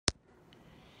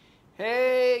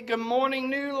Hey, good morning,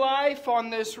 New Life, on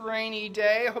this rainy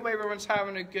day. I hope everyone's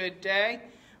having a good day.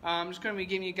 I'm just going to be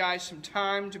giving you guys some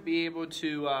time to be able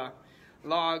to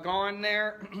log on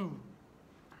there.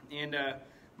 And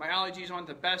my allergies aren't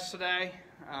the best today.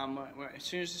 As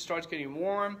soon as it starts getting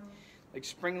warm, like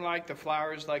spring-like, the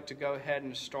flowers like to go ahead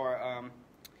and start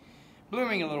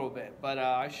blooming a little bit. But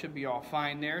I should be all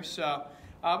fine there. So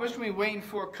I'm just going to be waiting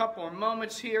for a couple of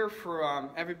moments here for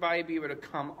everybody to be able to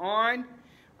come on.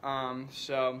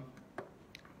 So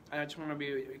I just want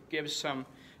to give some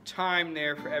time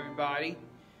there for everybody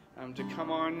to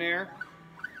come on there.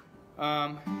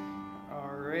 All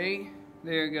right,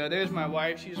 there you go. There's my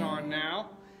wife. She's on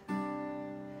now.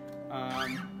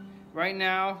 Right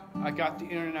now, I got the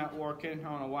internet working. I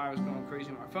don't know why I was going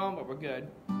crazy on my phone, but we're good.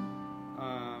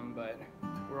 But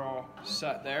we're all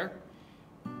set there.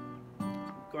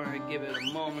 Going to give it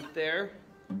a moment there.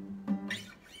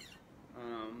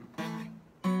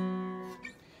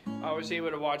 I was able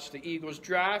to watch the Eagles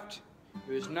draft.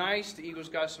 It was nice. The Eagles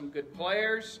got some good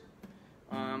players.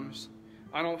 I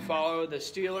don't follow the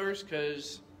Steelers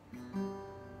because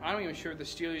I'm not even sure if the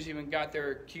Steelers even got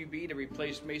their QB to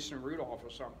replace Mason Rudolph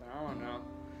or something. I don't know.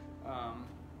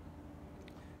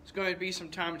 It's going to be some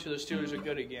time until the Steelers are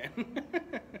good again.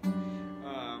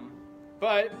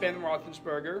 But Ben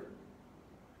Roethlisberger,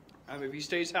 if he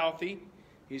stays healthy,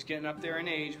 he's getting up there in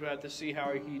age. We'll have to see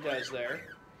how he does there.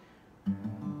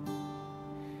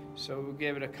 So we'll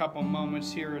give it a couple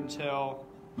moments here until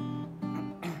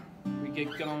we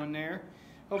get going there.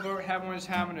 Hope everyone's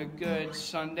having a good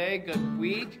Sunday, good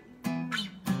week.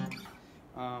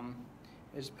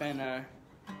 It's been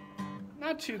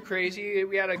not too crazy.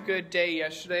 We had a good day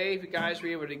yesterday. If you guys were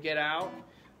able to get out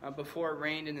before it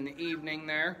rained in the evening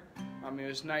there. It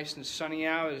was nice and sunny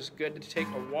out. It was good to take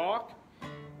a walk.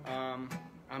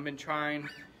 I've been trying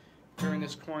during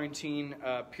this quarantine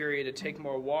period to take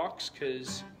more walks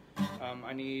because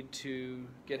I need to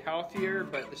get healthier,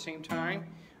 but at the same time,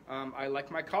 I like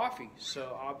my coffee,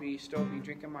 so I'll still be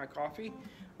drinking my coffee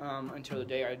until the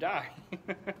day I die.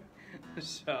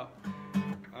 So,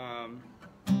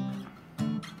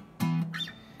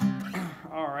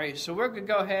 all right. So we're gonna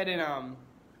go ahead and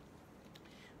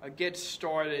get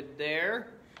started there.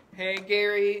 Hey,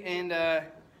 Gary and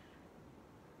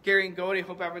Goldie.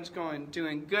 Hope everyone's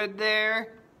doing good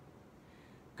there.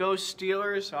 Go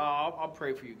Steelers. Oh, I'll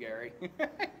pray for you, Gary.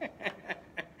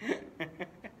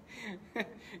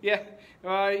 Yeah.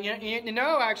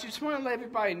 Actually, just want to let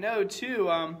everybody know, too,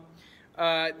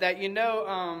 that,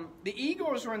 the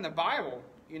Eagles are in the Bible.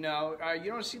 You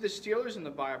don't see the Steelers in the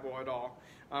Bible at all.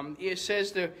 It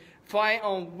says to fly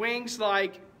on wings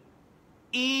like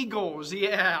eagles.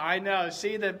 Yeah, I know.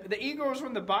 See, the Eagles are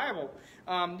in the Bible.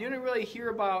 You didn't really hear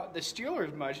about the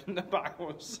Steelers much in the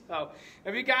Bible. So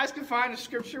if you guys can find a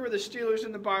scripture with the Steelers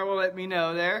in the Bible, let me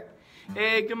know there.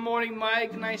 Hey, good morning,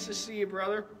 Mike. Nice to see you,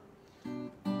 brother.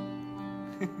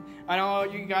 I know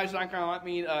you guys aren't going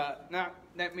to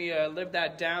let me live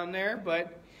that down there,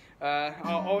 but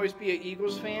I'll always be an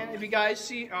Eagles fan. If you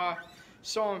guys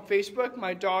saw on Facebook,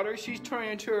 my daughter, she's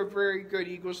turning into a very good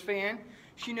Eagles fan.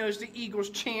 She knows the Eagles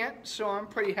chant, so I'm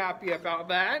pretty happy about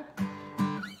that.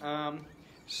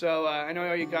 So I know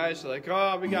all you guys are like,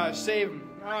 oh, we got to save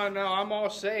him. Oh, no, I'm all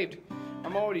saved.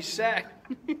 I'm already set.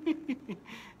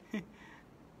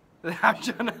 Thou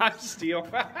shalt not steal.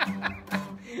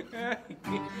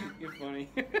 You're funny.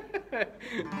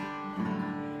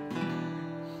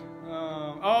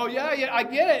 Oh, yeah, I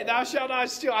get it. Thou shalt not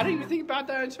steal. I didn't even think about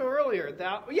that until earlier.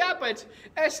 Yeah, but it's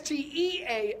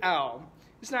S-T-E-A-L.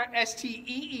 It's not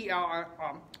S-T-E-E-L.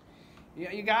 Yeah,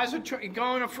 you guys are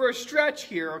going for a stretch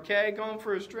here, okay? Going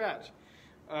for a stretch.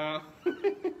 Oh,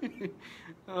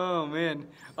 man.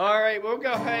 All right, we'll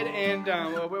go ahead and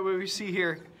what we see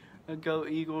here? Go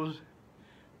Eagles.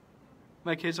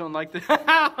 My kids don't like that.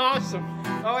 Awesome.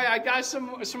 Oh, yeah, I got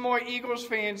some more Eagles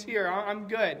fans here. I'm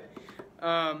good.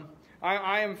 I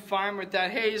am fine with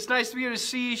that. Hey, it's nice to be able to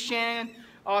see you, Shannon.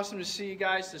 Awesome to see you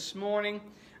guys this morning.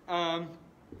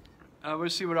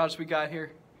 Let's see what else we got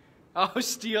here. Oh,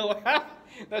 Steeler.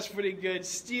 That's pretty good.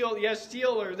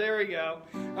 Steeler. There we go.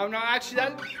 No,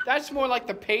 actually, that's more like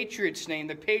the Patriots' name.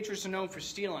 The Patriots are known for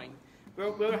stealing.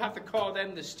 We'll have to call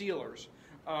them the Steelers.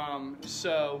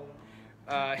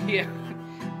 Yeah.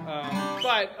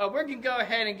 But we're going to go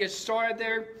ahead and get started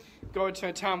there. Go into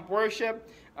a time of worship.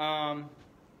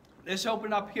 Let's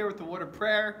open up here with the word of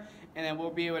prayer, and then we'll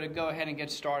be able to go ahead and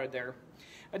get started there.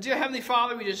 Dear Heavenly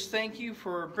Father, we just thank you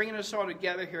for bringing us all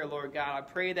together here, Lord God. I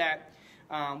pray that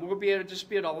we'll be able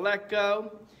to let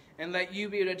go and let you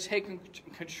be able to take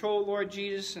control, Lord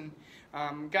Jesus. And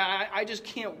God, I just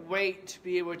can't wait to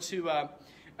be able to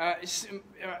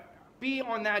be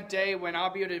on that day when I'll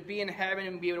be able to be in heaven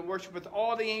and be able to worship with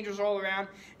all the angels all around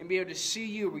and be able to see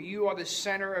you, where you are the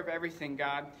center of everything,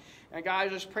 God. And God, I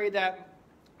just pray that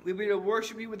we'll be able to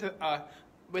worship you with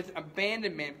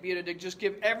abandonment, be able to just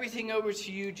give everything over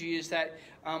to you, Jesus, that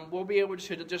we'll be able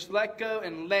to just let go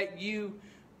and let you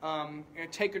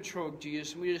take control,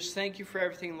 Jesus. And we just thank you for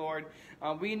everything, Lord.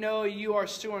 We know you are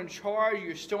still in charge,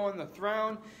 you're still on the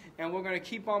throne, and we're going to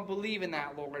keep on believing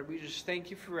that, Lord. We just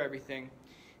thank you for everything.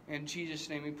 In Jesus'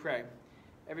 name we pray.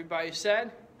 Everybody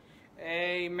said,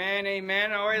 amen,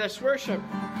 amen. All right, let's worship.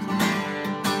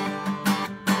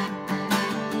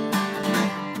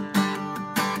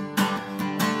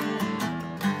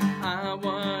 I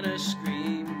want to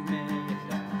scream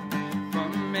it out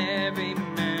from every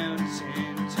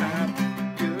mountain top.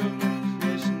 Your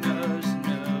goodness knows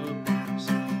no bounds.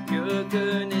 Your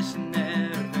goodness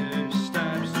never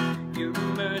stops. Your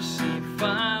mercy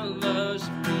follows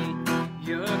me.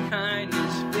 Your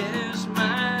kindness fills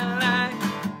my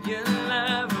life. Your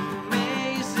love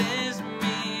amazes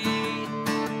me.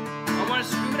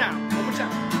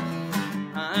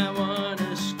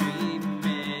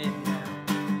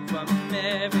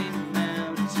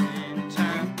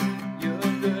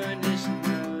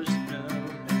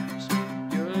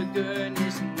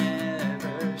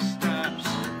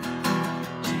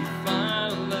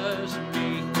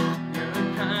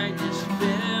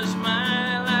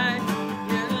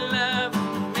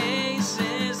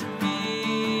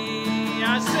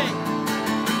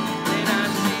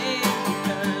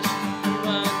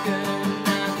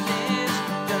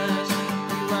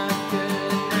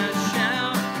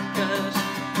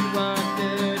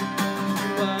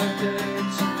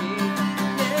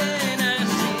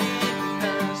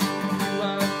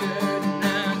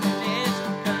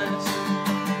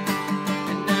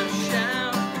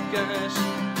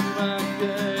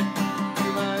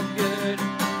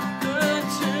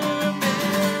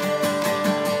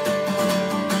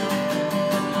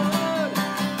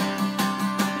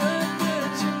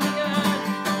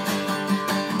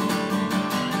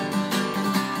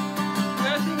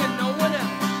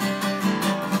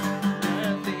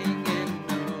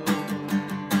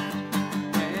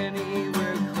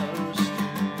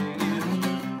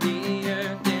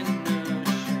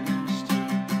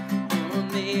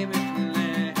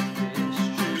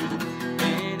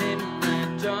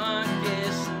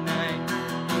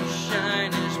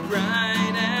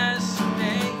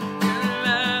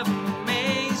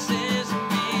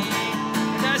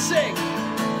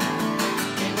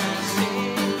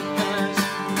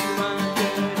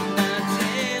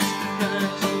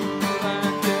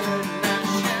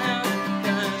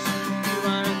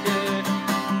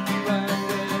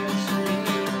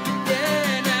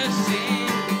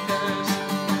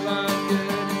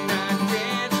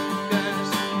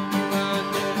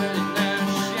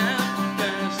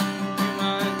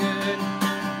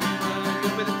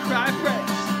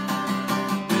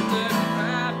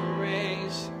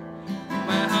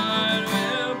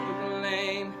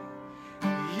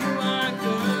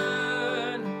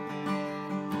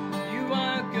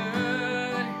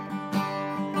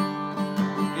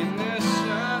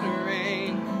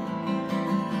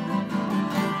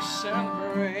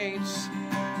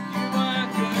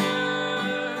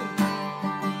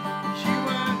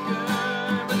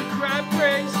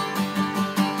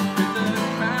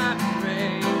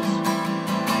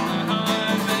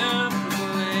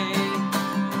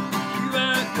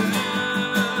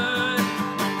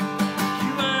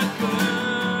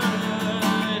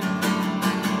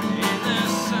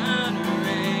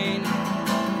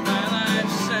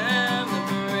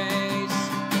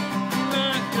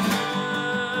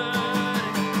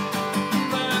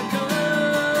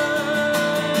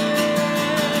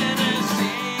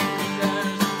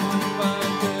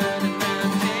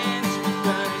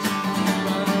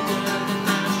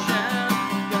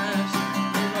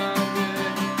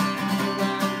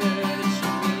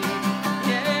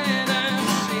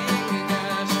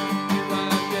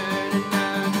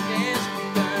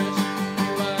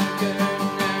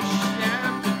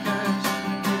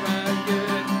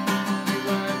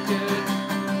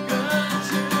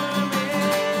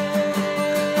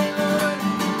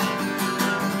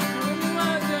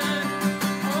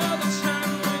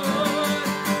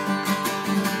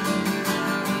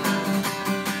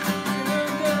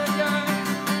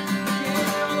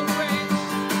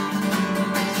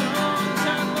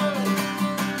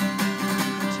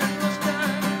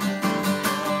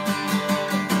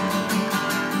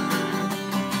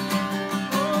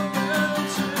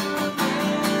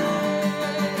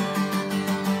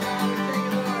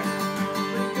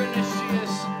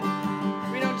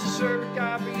 deserve it,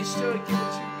 God, but you still give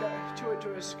it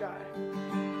to us, God.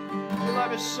 You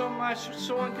love us so much,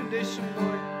 so unconditional,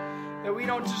 Lord, that we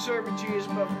don't deserve it, Jesus,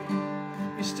 but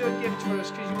you still give it to us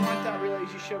because you want that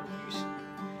relationship with you,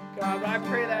 God. But I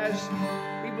pray that as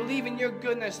we believe in your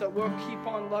goodness, that we'll keep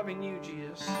on loving you,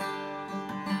 Jesus. We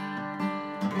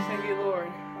thank you, Lord.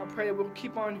 I pray that we'll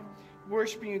keep on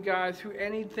worshiping you, God, through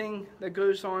anything that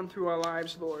goes on through our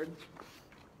lives, Lord.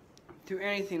 Through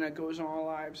anything that goes on in our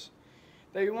lives.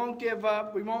 That we won't give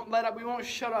up, we won't let up, we won't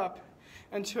shut up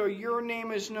until your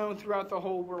name is known throughout the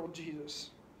whole world, Jesus.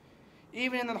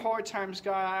 Even in the hard times,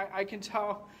 God, I can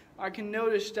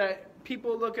notice that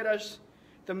people look at us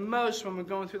the most when we're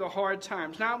going through the hard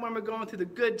times. Not when we're going through the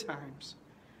good times,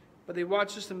 but they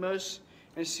watch us the most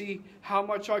and see how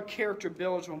much our character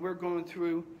builds when we're going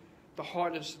through the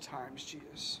hardest of times,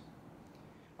 Jesus.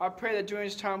 I pray that during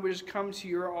this time we just come to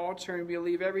your altar and we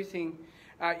leave everything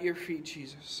at your feet,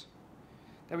 Jesus.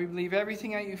 That we leave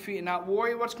everything at your feet and not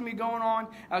worry what's going to be going on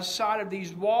outside of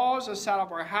these walls, outside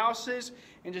of our houses,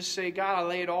 and just say, God, I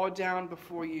lay it all down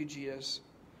before you, Jesus.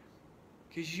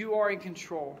 Because you are in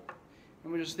control.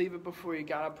 And we just leave it before you,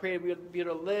 God. I pray we'll be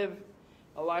able to live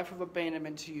a life of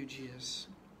abandonment to you, Jesus.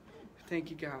 Thank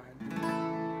you, God.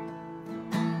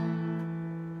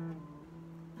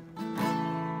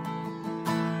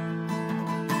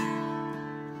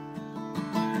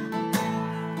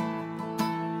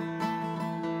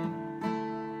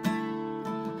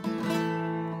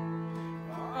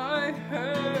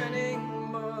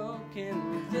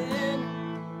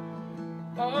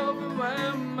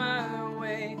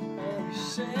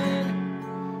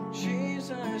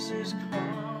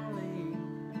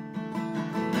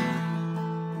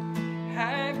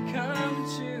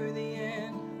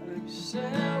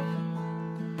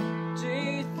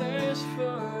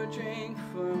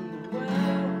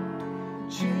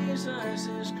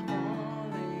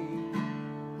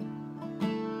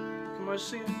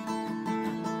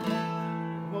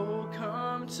 Oh,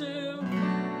 come to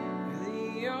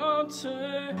the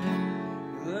altar.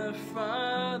 The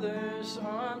Father's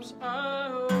arms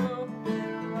are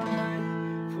open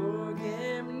wide.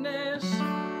 Forgiveness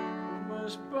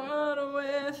was bought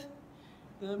with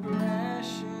the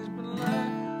precious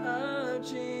blood of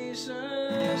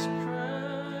Jesus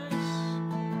Christ.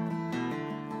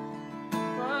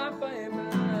 Bought by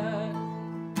blood.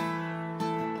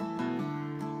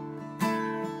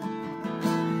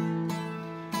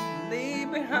 Leave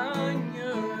behind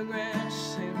your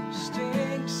regrets and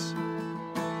mistakes.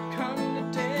 Come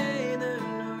today, there's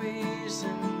no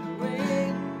reason to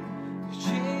wait, 'cause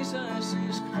Jesus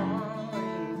is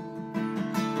calling.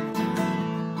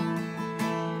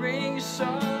 Bring your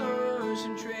sorrows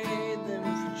and trade them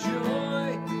for joy.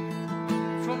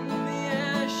 From the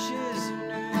ashes a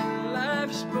new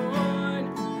life's born.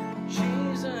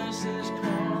 Jesus is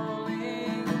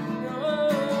calling. Oh,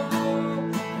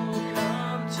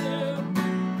 come to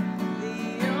the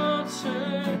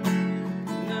altar.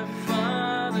 The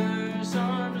Father's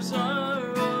arms are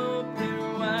open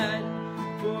wide.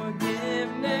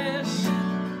 Forgiveness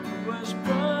was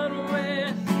bought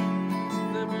with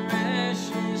the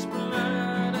precious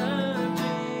blood of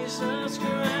Jesus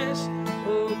Christ.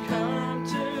 Oh, come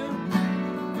to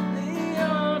the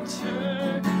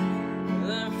altar.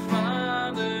 The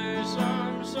Father's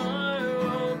arms are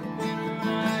open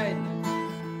wide.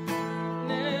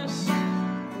 Forgiveness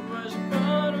was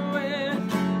bought with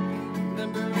the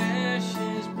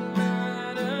precious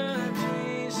blood of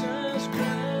Jesus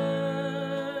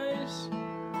Christ.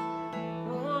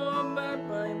 Oh, by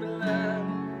blood.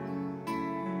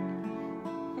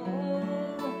 Oh,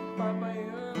 by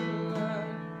your blood.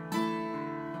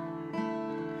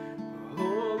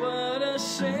 Oh, what a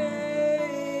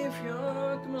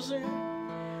Savior. Come on, sing.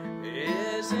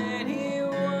 Isn't he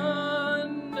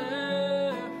wonderful?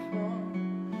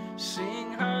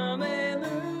 Sing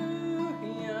hallelujah.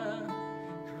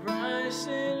 Christ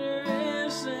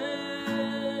is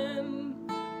risen.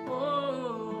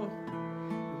 Oh,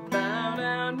 bow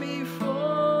down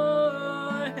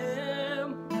before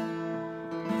him,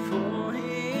 for he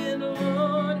is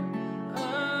Lord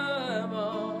of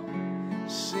all.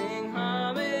 Sing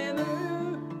hallelujah.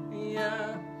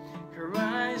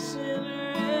 Christ is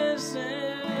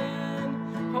risen.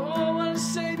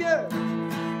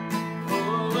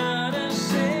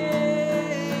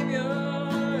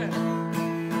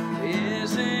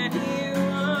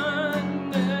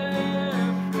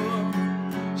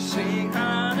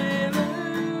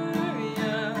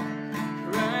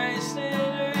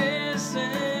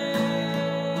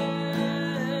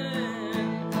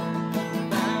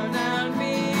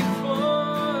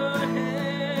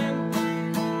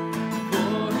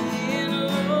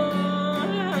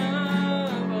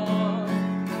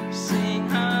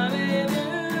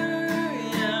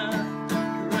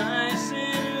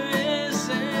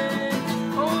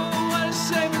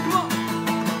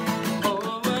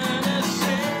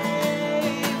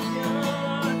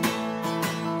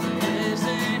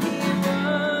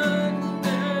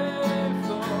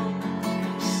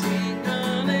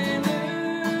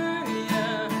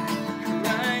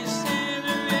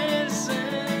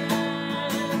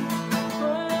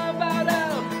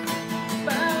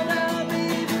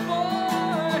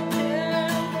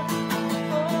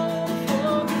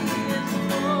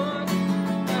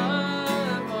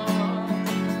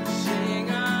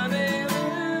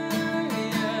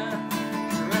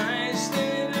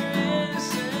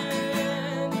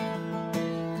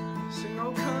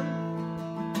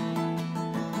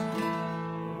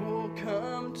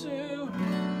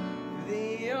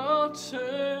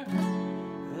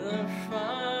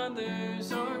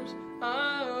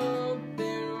 are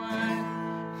open wide.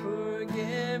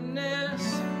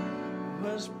 Forgiveness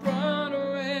was brought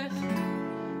with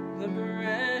the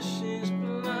precious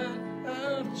blood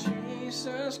of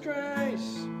Jesus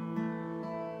Christ.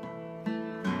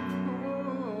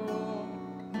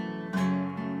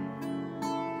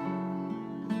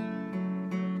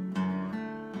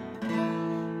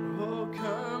 Oh,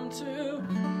 come to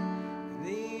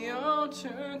the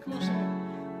altar,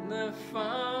 the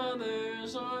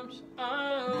Father's arms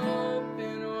are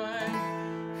open wide.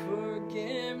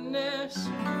 Forgiveness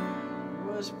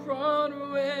was brought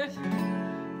with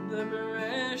the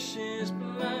precious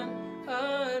blood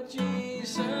of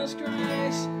Jesus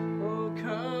Christ. Oh,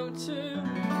 come to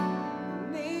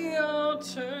the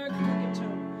altar,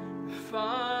 the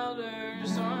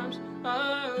Father's arms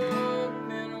are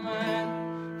open wide.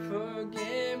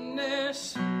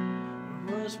 Forgiveness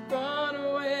was brought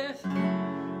with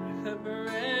the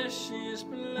precious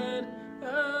blood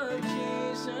of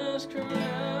Jesus Christ.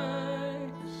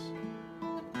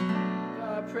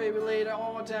 God, I pray we lay it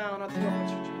all down at the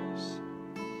altar, Jesus.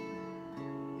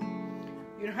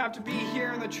 You don't have to be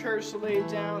here in the church to lay it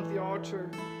down at the altar.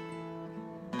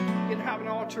 You can have an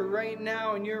altar right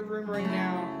now in your room right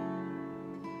now.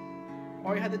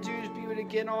 All you have to do is be able to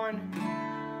get on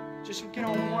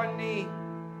one knee.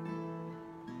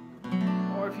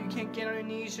 Or if you can't get on your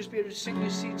knees, just be able to sink your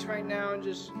seats right now and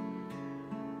just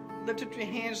lift up your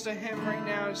hands to Him right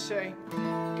now and say,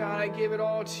 God, I give it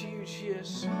all to you,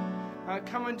 Jesus. I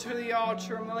come into the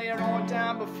altar and lay it all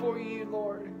down before you,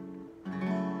 Lord.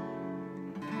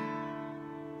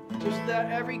 Just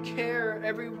let every care,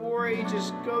 every worry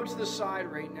just go to the side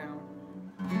right now.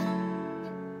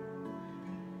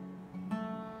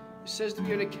 It says to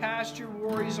be able to cast your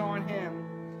worries on Him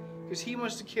because He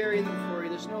wants to carry them for you.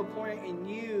 There's no point in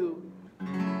you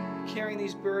carrying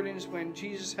these burdens when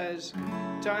Jesus has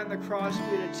died on the cross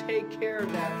for you to take care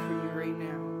of that for you right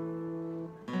now.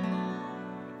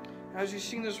 As you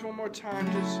sing this one more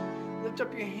time, just lift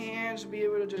up your hands and be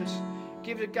able to just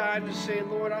give it to God and say,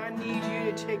 Lord, I need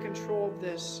you to take control of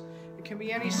this. It can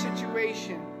be any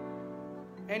situation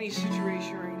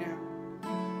right now.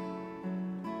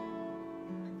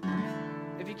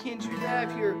 If you can't do that,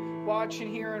 if you're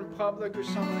watching here in public or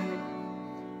something,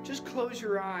 just close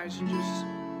your eyes and just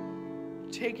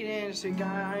take it in and say, God,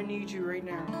 I need you right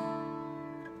now.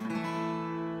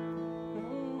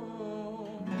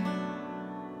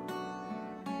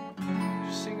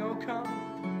 Just sing, oh come.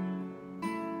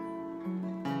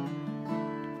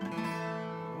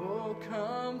 Oh,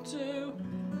 come to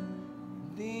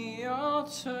the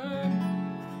altar.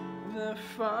 The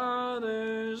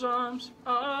Father's arms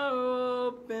are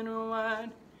open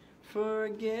wide.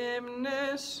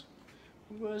 Forgiveness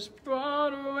was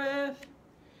brought with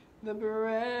the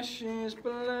precious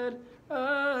blood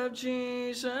of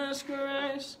Jesus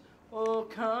Christ. Oh,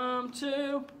 come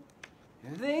to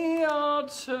the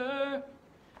altar.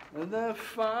 The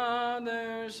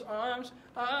Father's arms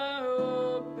are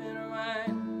open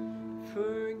wide.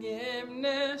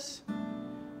 Forgiveness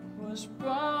was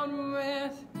brought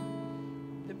with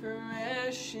the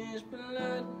precious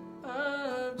blood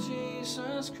of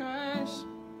Jesus Christ.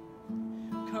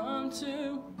 Come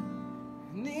to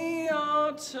the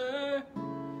altar.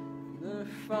 The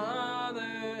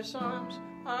Father's arms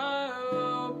are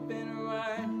open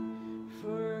wide.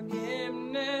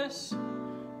 Forgiveness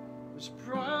was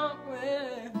brought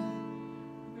with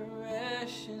the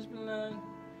precious blood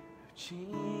of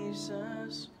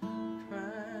Jesus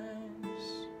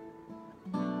Christ.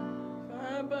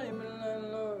 By your blood,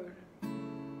 Lord.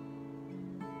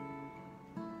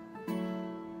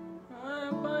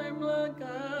 By your blood,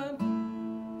 God.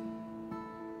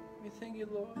 We thank you,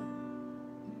 Lord.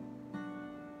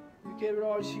 We give it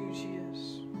all to you,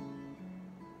 Jesus.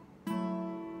 Give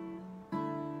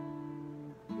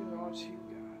it all to you,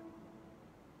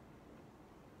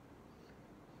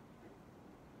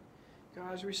 God.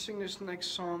 God, as we sing this next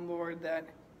song, Lord, that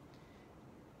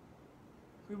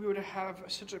we be able to have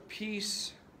such a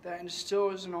peace that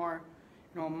instills in our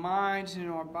minds and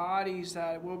in our bodies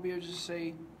that we'll be able to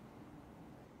say,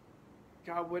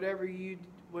 God, whatever you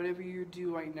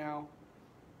do right now,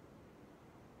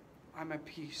 I'm at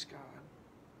peace, God.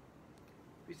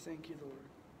 We thank you, Lord.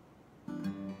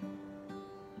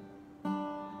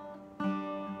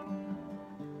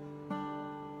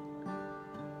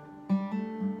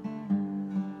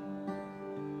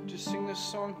 Just sing this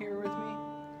song here with me.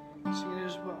 Sing it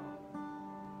as well.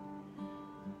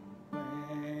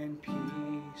 When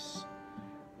peace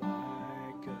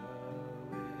like a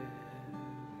river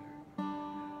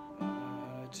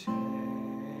attendeth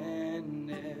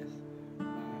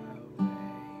my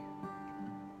way,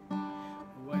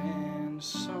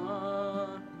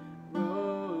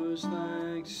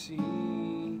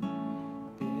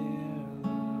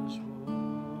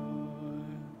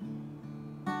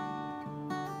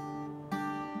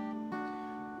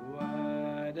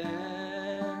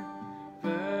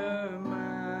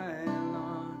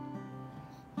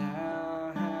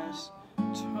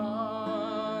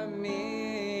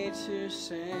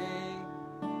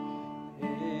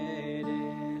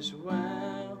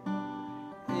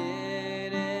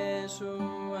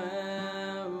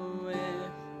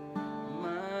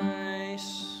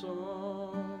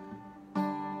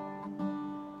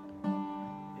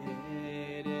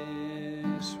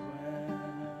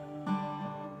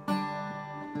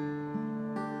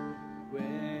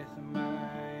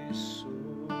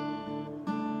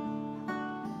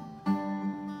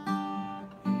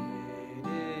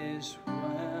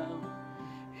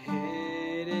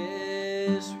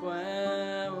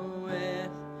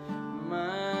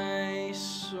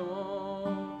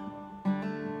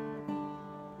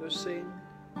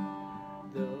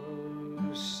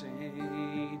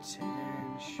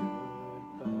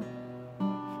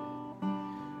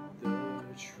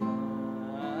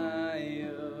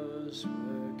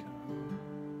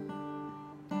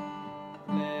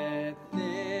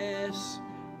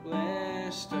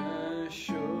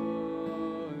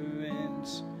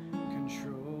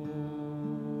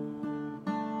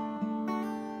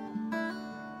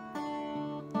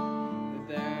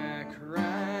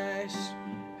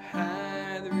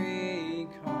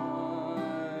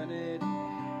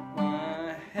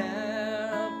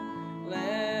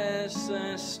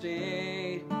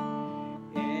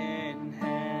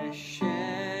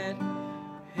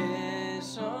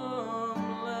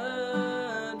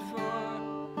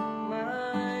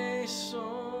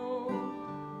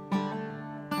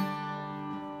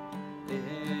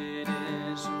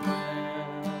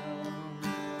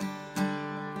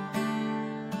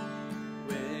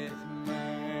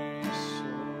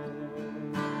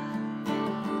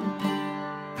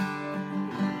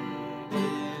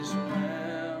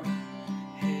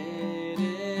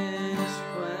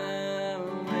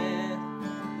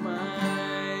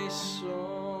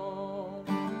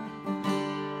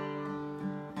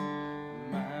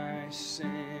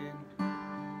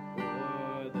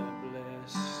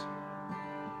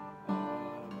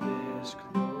 His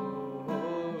glorious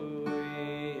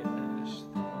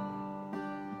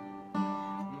throne.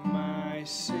 My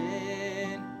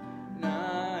sin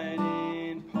not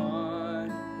in part,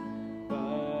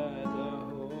 but the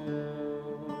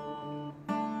whole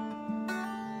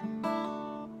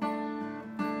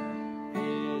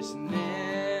is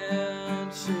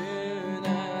nailed to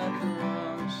the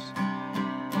cross,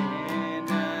 and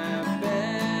I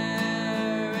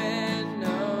bear it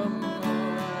no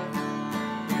more.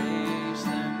 Praise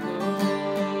the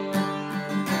Lord,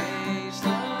 praise the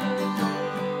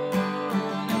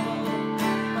Lord, oh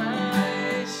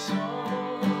my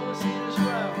soul, sing it as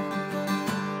well.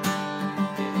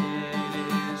 It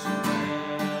is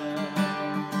well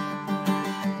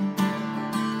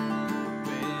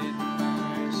with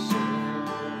my soul.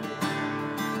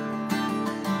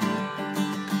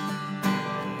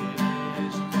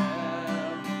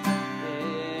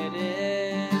 It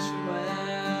is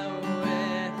well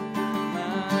with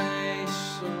my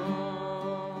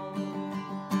soul.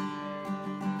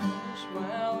 It's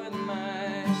well with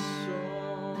my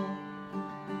soul.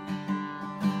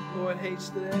 Lord hates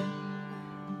the day.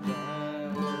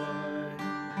 The Lord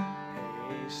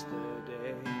hates the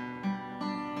day when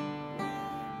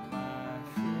my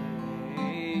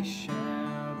face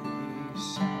shall be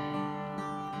seen.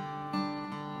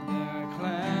 The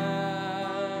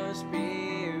clouds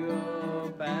be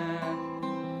rolled back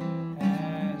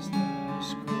as the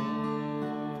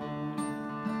scroll.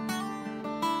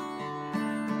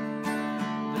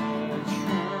 The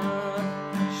trump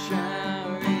shall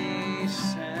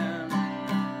resound,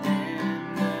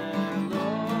 and the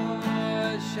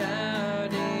Lord shall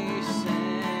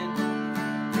descend.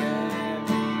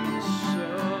 Every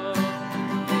soul,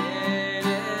 it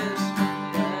is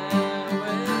well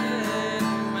with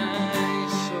my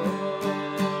soul.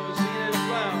 Sing it as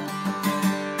well.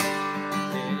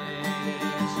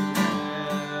 It is well with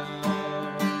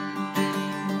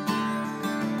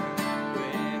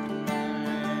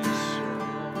my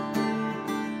soul.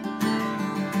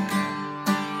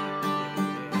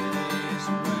 It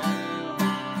is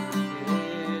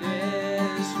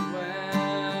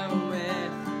well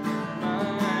with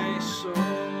my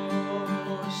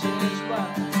soul. Sing it as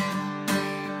well.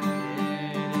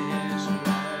 It is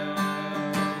well,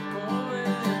 oh, it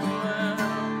is well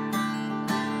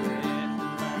with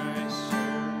my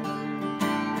soul.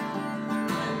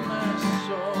 With my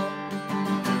soul.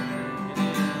 It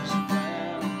is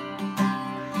well.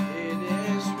 It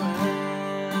is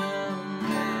well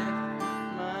with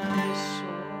my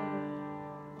soul.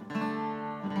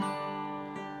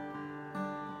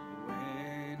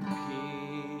 When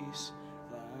peace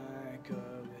like a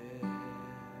river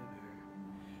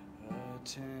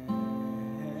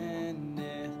attendeth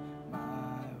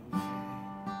my way,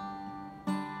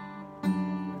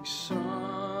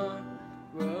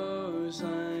 sorrows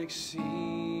like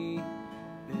sea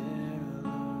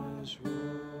billows roll.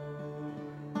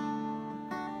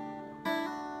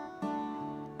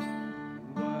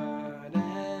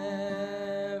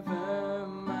 Whatever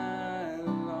my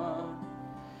lot,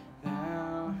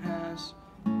 thou hast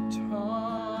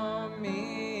taught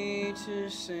me to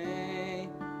say,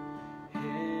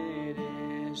 it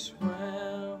is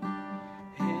well,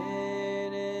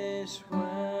 it is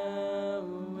well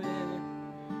with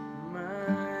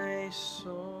my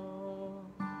soul.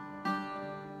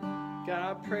 God,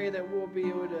 I pray that we'll be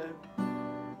able to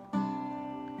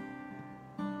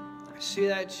see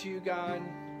that you, God,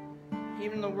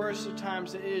 even in the worst of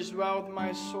times, that it is well with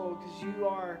my soul, because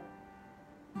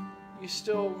you're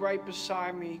still right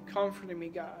beside me, comforting me,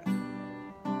 God.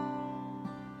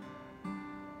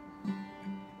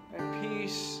 And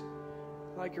peace,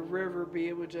 like a river, be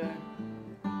able to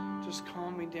just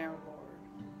calm me down, Lord.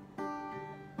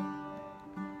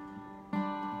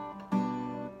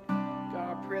 God,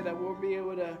 I pray that we'll be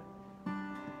able to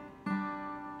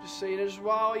just say it as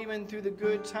well, even through the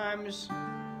good times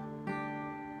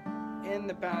and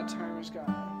the bad times,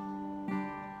 God.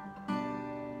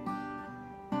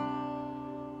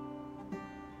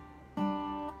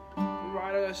 We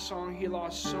write a song, he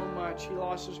lost so much. He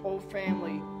lost his whole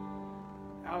family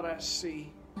out at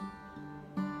sea.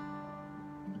 And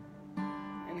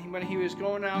when he was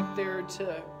going out there in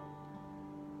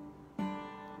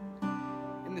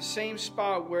the same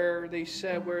spot where they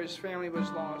said where his family was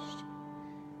lost,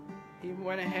 he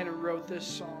went ahead and wrote this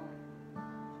song.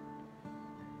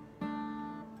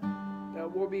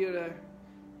 That we'll be able to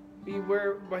be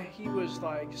where what he was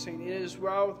like, saying, it is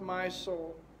well with my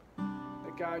soul,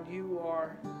 that God, you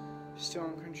are still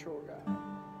in control, God.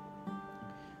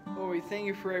 Lord, we thank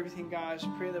you for everything, guys.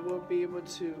 Pray that we'll be able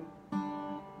to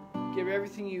give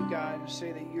everything you, God, and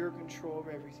say that you're in control of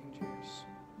everything, Jesus.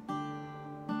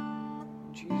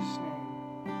 In Jesus'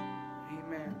 name,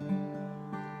 amen.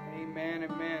 Amen,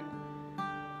 amen.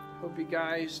 Hope you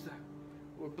guys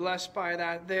were blessed by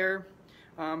that there.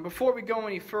 Before we go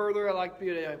any further, I'd like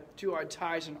to do our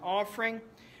tithes and offering.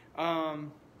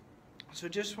 So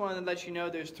just wanted to let you know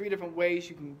there's 3 different ways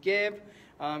you can give.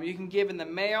 You can give in the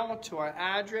mail to our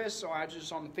address. Our address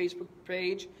is on the Facebook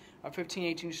page,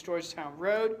 1518 Georgetown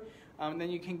Road.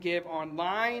 Then you can give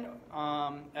online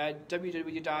at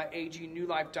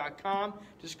www.agnewlife.com.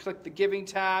 Just click the giving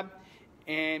tab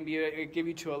and it'll give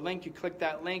you to a link. You click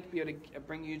that link, be able to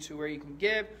bring you to where you can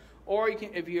give. Or you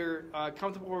can, if you're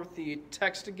comfortable with the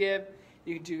text to give,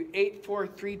 you can do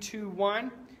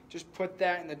 84321. Just put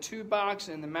that in the to box,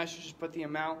 and in the message, just put the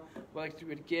amount we'd like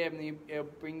to give, and it'll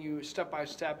bring you step by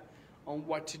step on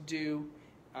what to do.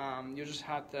 You'll just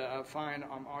have to find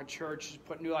our church. Just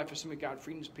put New Life Assembly of God,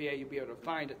 Freedoms, PA. You'll be able to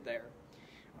find it there.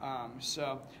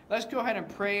 So let's go ahead and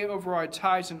pray over our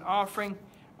tithes and offering.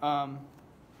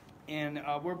 And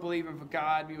we're believing for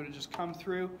God to be able to just come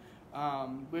through.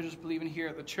 We're just believing here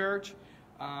at the church.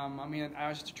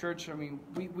 As the church,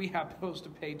 we have bills to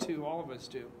pay too. All of us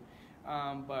do.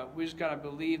 But we just got to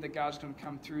believe that God's going to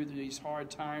come through these hard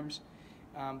times.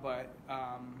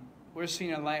 We're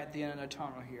seeing a light at the end of the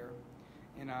tunnel here.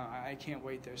 And I can't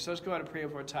wait there. So let's go ahead and pray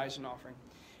over our tithes and offering.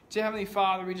 Dear Heavenly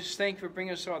Father, we just thank you for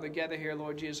bringing us all together here,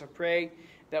 Lord Jesus. I pray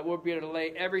that we'll be able to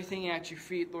lay everything at your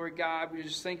feet, Lord God. We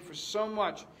just thank you for so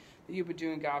much that you've been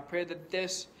doing, God. I pray that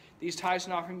these tithes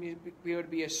and offerings be able to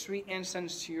be a sweet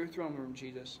incense to your throne room,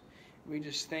 Jesus. We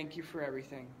just thank you for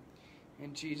everything.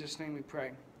 In Jesus' name we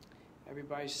pray.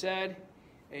 Everybody said,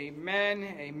 amen,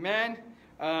 amen.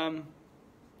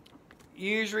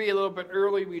 Usually a little bit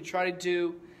early we try to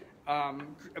do a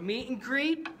meet and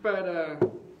greet, but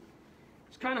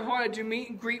it's kind of hard to do meet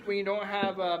and greet when you don't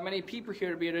have many people here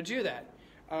to be able to do that.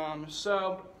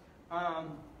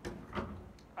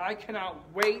 I cannot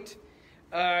wait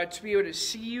to be able to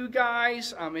see you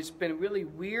guys. It's been really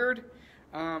weird.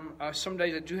 Some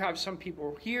days I do have some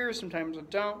people here, sometimes I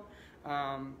don't.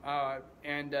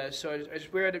 So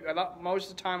it's weird. Most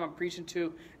of the time I'm preaching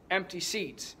to empty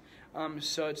seats.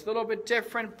 So it's a little bit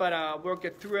different, but we'll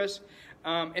get through us.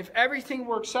 If everything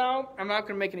works out, I'm not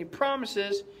going to make any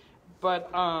promises, but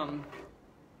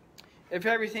if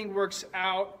everything works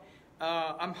out,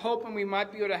 I'm hoping we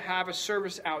might be able to have a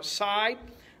service outside.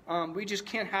 We just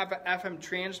can't have an FM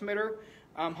transmitter.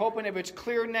 I'm hoping if it's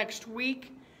clear next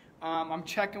week, I'm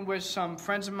checking with some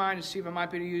friends of mine to see if I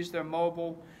might be able to use their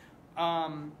mobile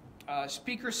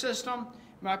speaker system.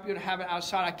 Might be able to have it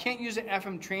outside. I can't use an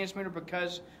FM transmitter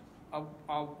because of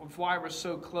why we're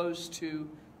so close to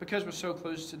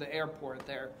the airport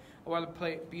there. I'd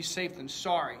rather be safe than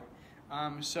sorry.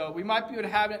 So we might be able to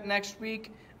have it next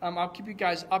week. I'll keep you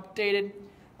guys updated.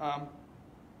 I'm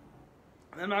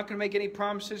not going to make any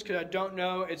promises because I don't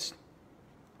know.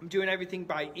 I'm doing everything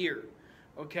by ear.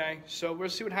 Okay, so we'll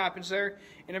see what happens there.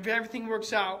 And if everything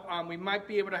works out, we might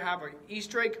be able to have an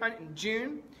Easter egg hunt in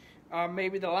June.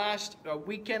 Maybe the last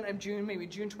weekend of June, maybe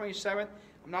June 27th.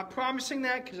 I'm not promising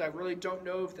that because I really don't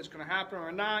know if that's going to happen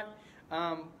or not.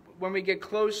 When we get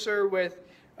closer with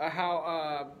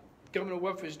how Governor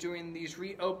Wolf is doing these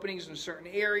reopenings in certain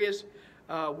areas,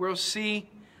 we'll see.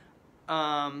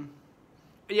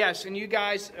 Yes, and you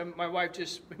guys, my wife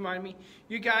just reminded me,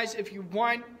 you guys, if you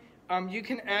want, you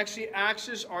can actually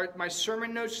access my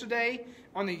sermon notes today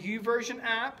on the YouVersion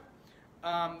app.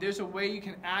 There's a way you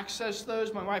can access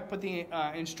those. My wife put the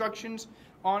instructions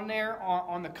on there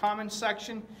on the comments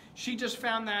section. She just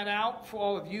found that out for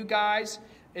all of you guys.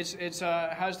 It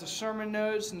has the sermon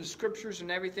notes and the scriptures and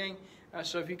everything.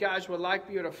 So if you guys would like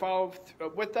to be able to follow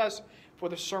with us for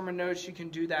the sermon notes, you can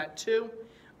do that too.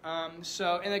 And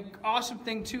the awesome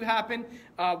thing too happened,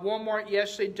 Walmart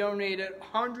yesterday donated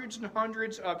hundreds and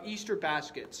hundreds of Easter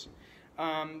baskets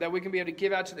that we can be able to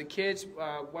give out to the kids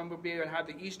when we'll be able to have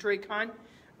the Easter egg hunt.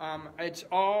 It's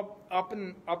all up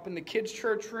in the kids'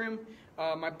 church room.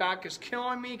 My back is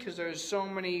killing me because there's so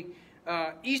many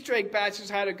Easter egg baskets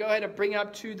I had to go ahead and bring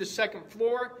up to the second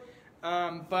floor.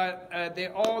 But they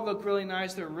all look really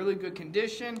nice. They're in really good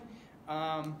condition.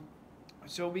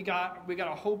 So we got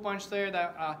a whole bunch there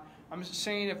that I'm just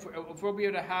saying if we'll be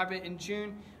able to have it in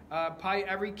June, probably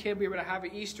every kid will be able to have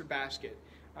an Easter basket.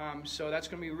 So that's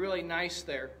going to be really nice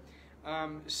there.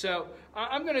 So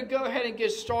I'm going to go ahead and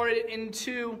get started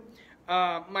into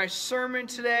my sermon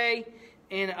today.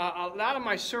 And a lot of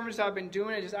my sermons I've been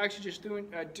doing is actually just doing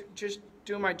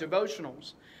my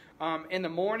devotionals in the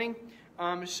morning.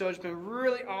 So it's been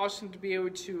really awesome to be able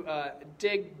to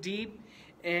dig deep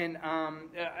And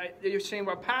you're saying,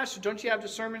 well, Pastor, don't you have the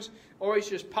sermons always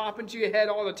just pop into your head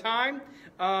all the time?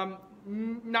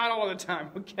 Not all the time,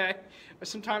 okay? But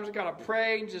sometimes I got to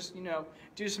pray and just,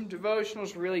 do some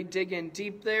devotionals, really dig in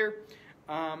deep there.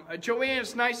 Joanne,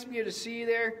 it's nice to be able to see you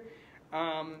there.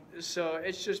 So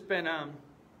it's just been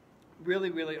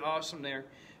really, really awesome there.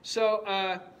 So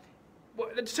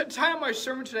the title of my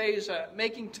sermon today is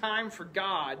Making Time for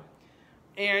God.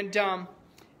 And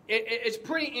it's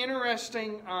pretty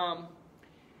interesting. A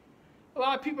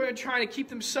lot of people are trying to keep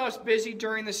themselves busy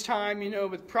during this time,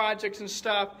 with projects and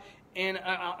stuff. And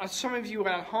some of you are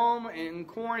at home in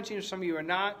quarantine, some of you are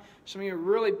not. Some of you are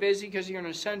really busy because you're an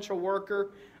essential worker.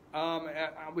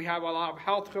 We have a lot of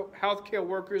healthcare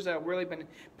workers that have really been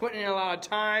putting in a lot of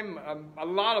time, a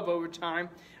lot of overtime.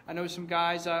 I know some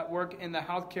guys that work in the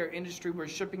healthcare industry. We're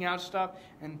shipping out stuff,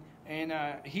 and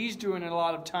he's doing a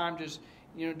lot of time just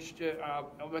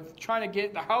with trying to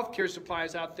get the healthcare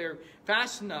supplies out there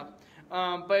fast enough.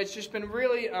 But it's just been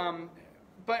really,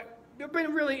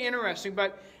 interesting.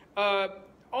 But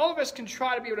all of us can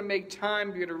try to be able to make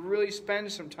time, be able to really spend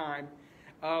some time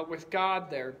with God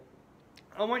there.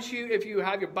 I want you, if you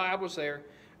have your Bibles there,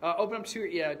 open up to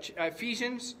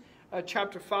Ephesians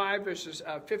chapter 5, verses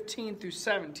 15 through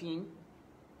 17.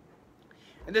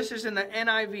 And this is in the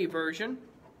NIV version.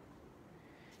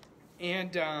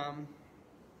 And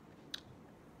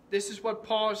this is what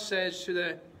Paul says to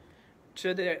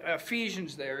the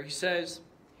Ephesians there. He says,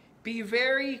 "Be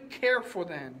very careful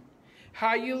then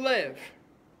how you live,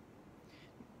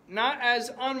 not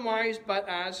as unwise, but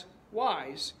as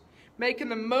wise, making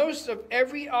the most of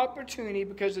every opportunity,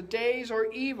 because the days are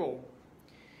evil.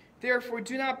 Therefore,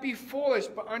 do not be foolish,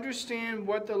 but understand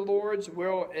what the Lord's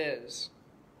will is."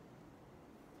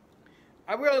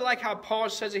 I really like how Paul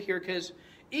says it here, because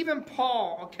even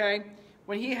Paul, okay,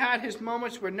 when he had his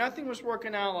moments where nothing was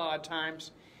working out a lot of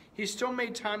times, he still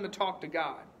made time to talk to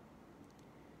God.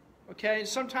 Okay, and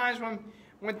sometimes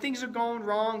when things are going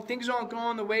wrong, things aren't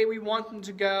going the way we want them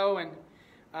to go, and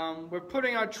we're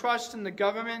putting our trust in the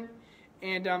government.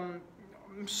 And I'm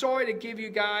sorry to give you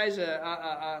guys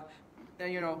a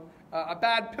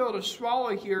bad pill to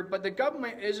swallow here, but the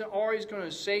government isn't always going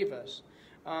to save us.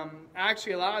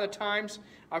 Actually, a lot of the times,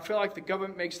 I feel like the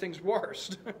government makes things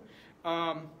worse.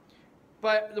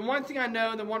 But the one thing I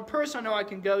know, the one person I know I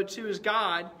can go to is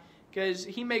God, because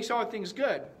He makes all things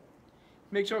good.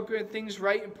 He makes all good things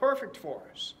right and perfect for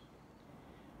us.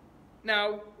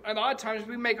 Now, a lot of times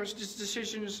we make our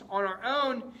decisions on our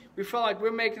own. We feel like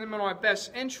we're making them in our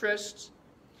best interests.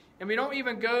 And we don't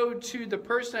even go to the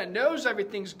person that knows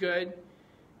everything's good,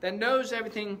 that knows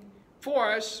everything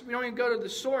for us. We don't even go to the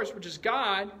source, which is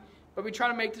God, but we try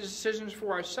to make the decisions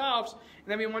for ourselves. And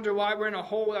then we wonder why we're in a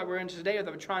hole that we're in today that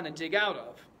we're trying to dig out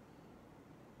of.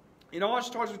 It all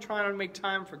starts with trying to make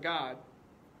time for God.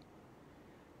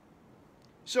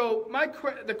 So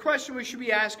the question we should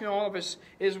be asking all of us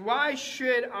is, why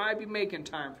should I be making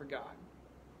time for God?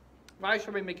 Why should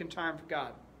I be making time for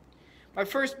God? My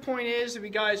first point is, if you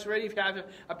guys are ready, if you have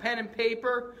a pen and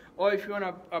paper, or if you want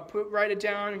to write it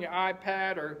down on your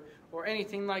iPad or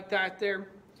anything like that there.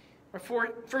 My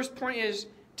first point is,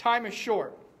 time is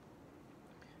short.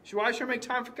 So why should I make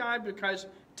time for God? Because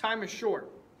time is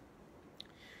short.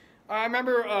 I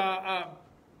remember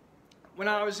when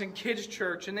I was in kids'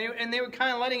 church, and they were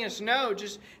kind of letting us know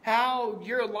just how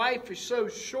your life is so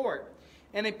short.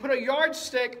 And they put a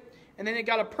yardstick, and then they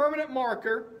got a permanent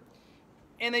marker,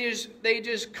 and they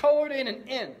just colored in an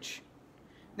inch.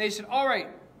 And they said, all right,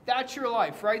 that's your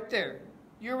life right there.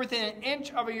 You're within an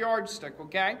inch of a yardstick,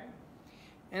 okay?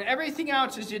 And everything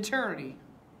else is eternity.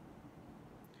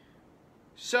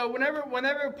 So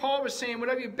whenever Paul was saying,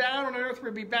 whatever you bound on earth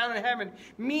will be bound in heaven,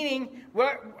 meaning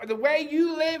the way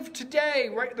you live today,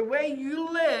 right, the way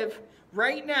you live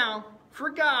right now for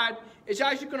God is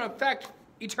actually going to affect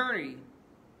eternity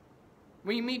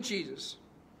when you meet Jesus.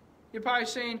 You're probably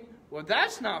saying, well,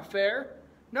 that's not fair.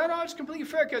 No, it's completely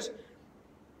fair, because,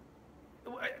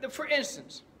 for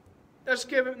instance,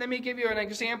 let me give you an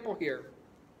example here.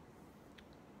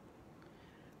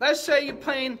 Let's say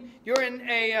you're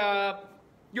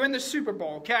in the Super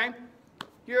Bowl, okay?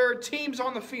 Your team's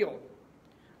on the field,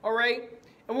 all right?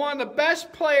 And one of the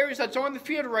best players that's on the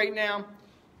field right now,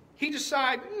 he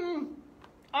decides,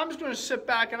 I'm just going to sit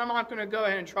back and I'm not going to go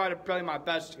ahead and try to play my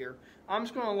best here. I'm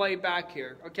just going to lay back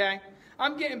here, okay?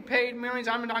 I'm getting paid millions.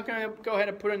 I'm not going to go ahead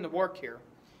and put in the work here,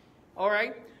 all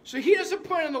right? So he doesn't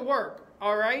put in the work,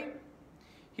 all right?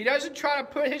 He doesn't try to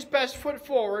put his best foot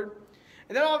forward.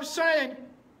 And then all of a sudden,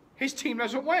 his team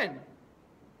doesn't win.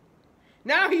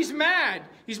 Now he's mad.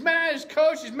 He's mad at his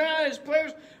coach. He's mad at his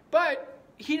players. But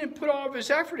he didn't put all of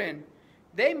his effort in.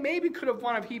 They maybe could have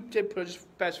won if he did put his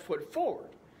best foot forward.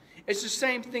 It's the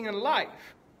same thing in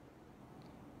life.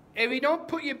 If you don't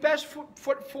put your best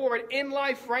foot forward in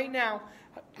life right now,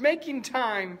 making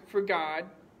time for God,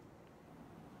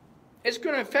 it's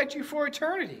going to affect you for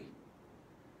eternity.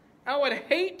 I would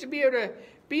hate to be able to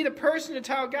be the person to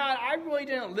tell God, I really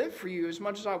didn't live for you as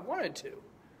much as I wanted to.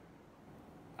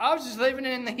 I was just living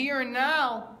in the here and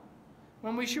now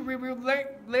when we should be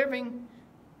living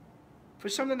for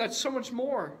something that's so much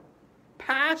more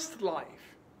past life,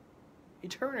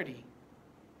 eternity.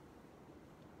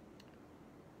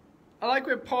 I like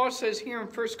what Paul says here in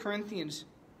 1 Corinthians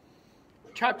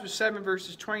chapter 7,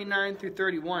 verses 29 through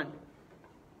 31.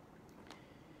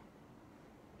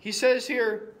 He says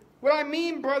here, what I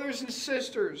mean, brothers and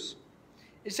sisters,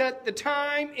 is that the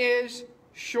time is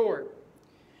short.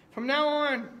 From now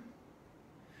on,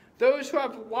 those who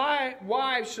have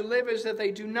wives should live as if they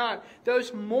do not. Those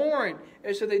who mourn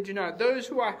as if they do not. Those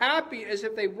who are happy as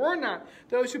if they were not.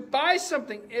 Those who buy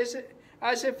something as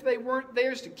if they weren't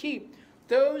theirs to keep.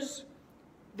 Those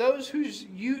who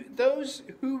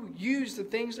use the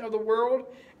things of the world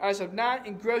as if not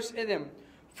engrossed in them.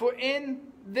 For in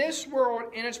this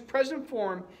world, in its present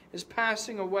form, is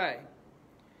passing away.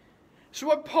 So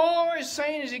what Paul is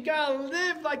saying is you got to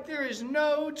live like there is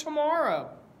no tomorrow.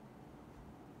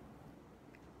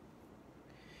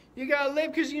 You got to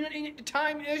live because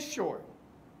time is short.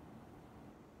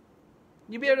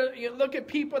 You look at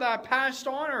people that have passed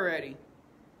on already.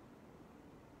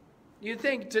 You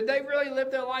think, did they really live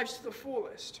their lives to the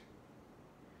fullest?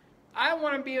 I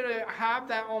want to be able to have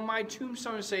that on my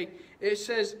tombstone and say, it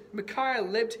says, Micaiah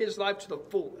lived his life to the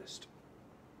fullest.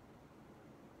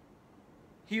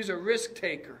 He was a risk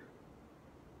taker.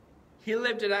 He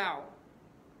lived it out.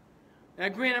 Now,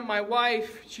 granted, my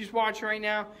wife, she's watching right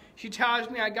now, she tells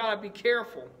me I got to be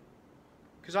careful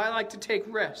because I like to take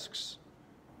risks.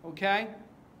 Okay?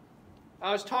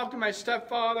 I was talking to my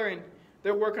stepfather, and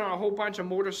they're working on a whole bunch of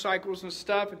motorcycles and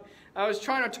stuff. And I was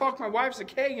trying to talk to my wife. I was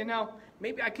like, hey,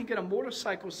 maybe I can get a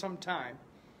motorcycle sometime.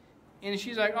 And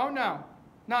she's like, oh, no.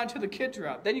 Not until the kids are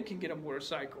out. Then you can get a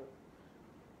motorcycle.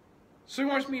 So he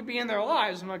wants me to be in their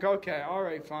lives. I'm like, okay, all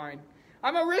right, fine.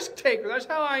 I'm a risk taker. That's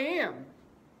how I am.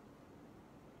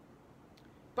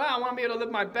 But I want to be able to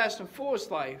live my best and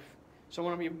fullest life. So I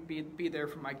want to be there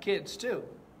for my kids, too.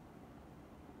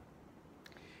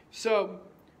 So,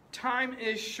 time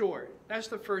is short. That's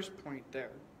the first point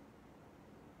there.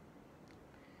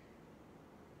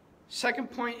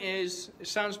 Second point is, it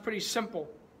sounds pretty simple.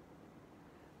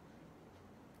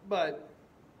 But,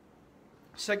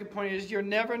 second point is, you'll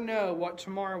never know what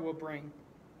tomorrow will bring.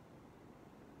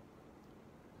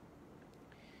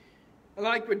 I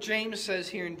like what James says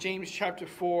here in James chapter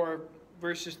 4,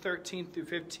 verses 13 through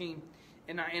 15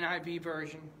 in our NIV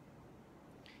version.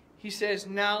 He says,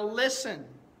 now listen,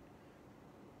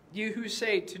 you who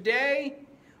say, today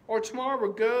or tomorrow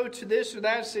we'll go to this or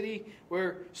that city,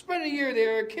 where spend a year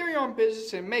there, carry on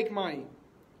business, and make money.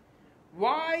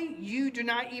 Why you do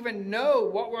not even know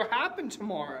what will happen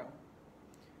tomorrow?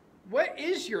 What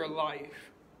is your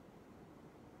life?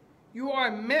 You are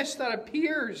a mist that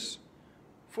appears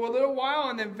for a little while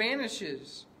and then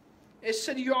vanishes.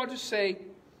 Instead, you ought to say,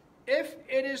 if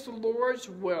it is the Lord's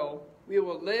will, we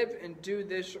will live and do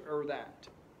this or that.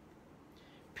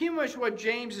 Pretty much what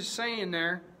James is saying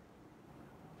there.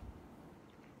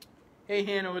 Hey,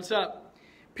 Hannah, what's up?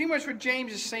 Pretty much what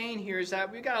James is saying here is that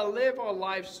we've got to live our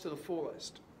lives to the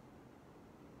fullest.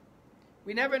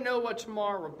 We never know what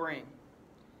tomorrow will bring.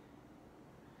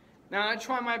 Now, I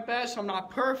try my best. I'm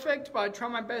not perfect, but I try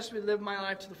my best to live my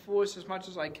life to the fullest as much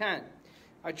as I can.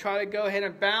 I try to go ahead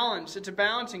and balance. It's a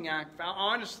balancing act,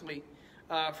 honestly,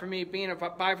 for me, being a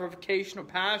bivocational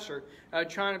pastor.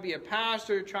 Trying to be a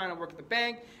pastor, trying to work at the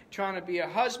bank, trying to be a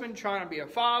husband, trying to be a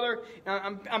father.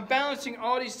 I'm balancing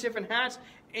all these different hats,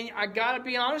 and I got to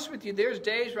be honest with you. There's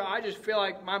days where I just feel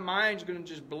like my mind's going to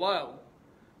just blow,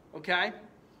 okay? And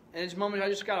there's moments I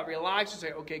just got to relax and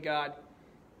say, okay, God,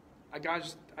 I got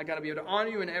to be able to honor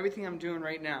you in everything I'm doing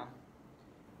right now.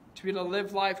 To be able to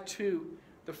live life to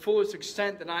the fullest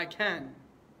extent that I can.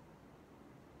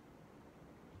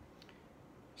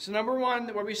 So number one,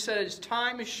 what we said is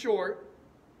time is short.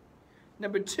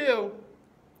 Number two,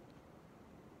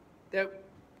 that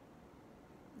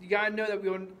you got to know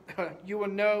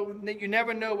that you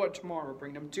never know what tomorrow will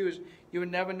bring. Number two is you will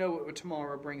never know what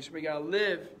tomorrow will bring. So we got to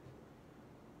live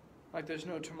like there's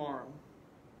no tomorrow.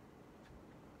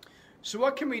 So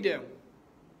what can we do?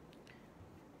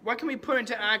 What can we put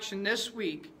into action this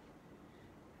week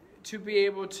to be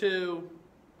able to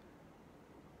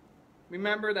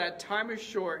remember that time is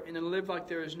short and to live like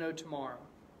there is no tomorrow?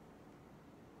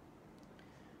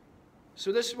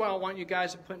 So this is what I want you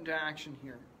guys to put into action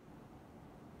here.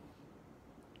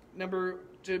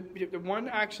 The one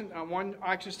action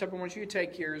step I want you to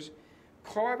take here is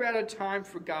carve out a time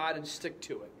for God and stick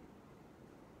to it.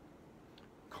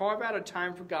 Carve out a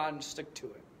time for God and stick to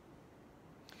it.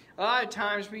 A lot of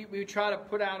times we try to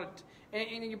put out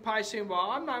and you're probably saying,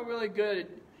 well, I'm not really good at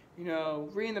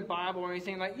reading the Bible or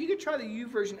anything. Like, you could try the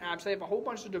YouVersion apps. They have a whole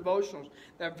bunch of devotionals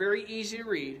that are very easy to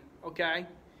read, okay?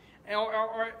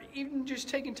 Or even just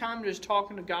taking time and just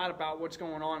talking to God about what's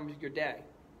going on with your day.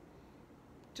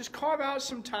 Just carve out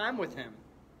some time with Him.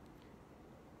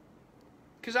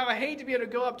 Because I would hate to be able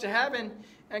to go up to heaven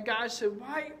and God said,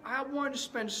 why? I wanted to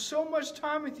spend so much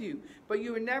time with you, but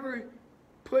you would never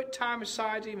put time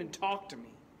aside to even talk to me.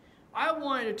 I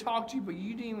wanted to talk to you, but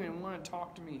you didn't even want to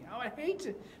talk to me. I would hate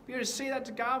to be able to say that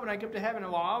to God when I get up to heaven.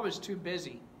 Well, I was too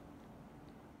busy.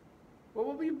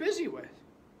 What were you busy with?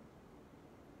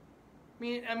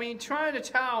 I mean, trying to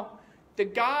tell the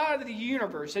God of the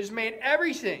universe has made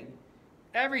everything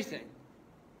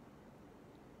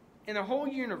in the whole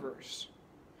universe,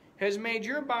 has made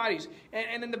your bodies.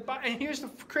 And here's the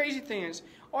crazy thing is,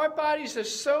 our bodies are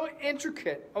so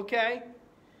intricate, okay,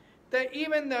 that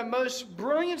even the most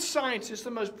brilliant scientists,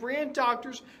 the most brilliant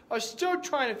doctors, are still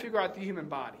trying to figure out the human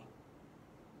body.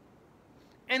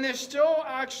 And they're still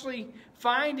actually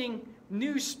finding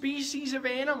new species of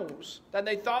animals that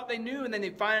they thought they knew, and then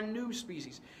they find new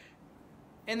species.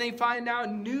 And they find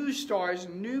out new stars,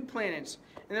 new planets.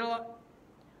 And they're like,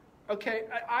 okay,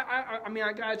 I mean,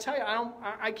 I gotta tell you,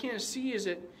 I can't see is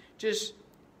it just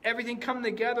everything coming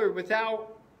together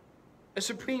without a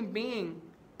supreme being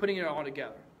putting it all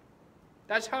together.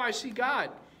 That's how I see God.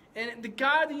 And the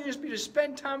God of the universe, be to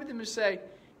spend time with Him and say,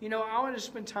 I want to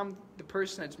spend time with the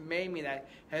person that's made me, that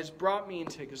has brought me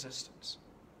into existence.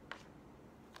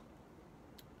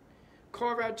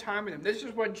 Carve out time with Him. This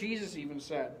is what Jesus even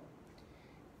said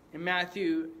in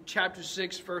Matthew chapter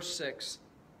 6, verse 6.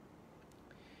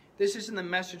 This is in the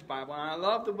Message Bible. And I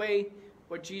love the way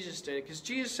what Jesus did. Because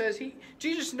Jesus says,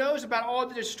 Jesus knows about all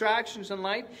the distractions in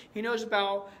life. He knows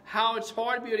about how it's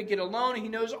hard to be able to get alone. He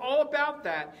knows all about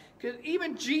that. Because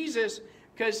even Jesus,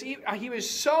 because he was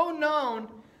so known,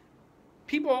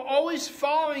 people are always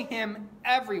following Him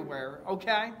everywhere,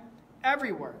 okay?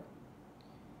 Everywhere.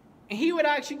 And He would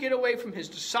actually get away from His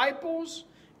disciples,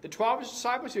 the 12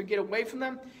 disciples. He would get away from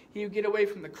them. He would get away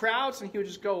from the crowds, and He would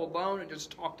just go alone and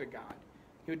just talk to God.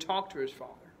 He would talk to His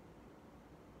Father.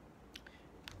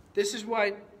 This is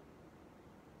what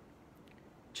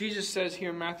Jesus says here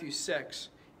in Matthew 6.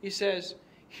 He says,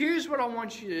 here's what I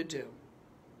want you to do.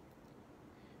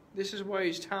 This is what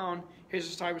He's telling His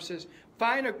disciples. Says,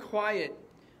 find a quiet,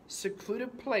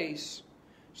 secluded place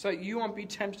so that you won't be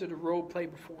tempted to role play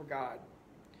before God.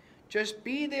 Just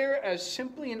be there as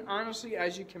simply and honestly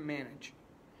as you can manage.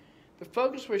 The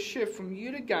focus will shift from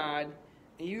you to God,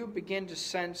 and you will begin to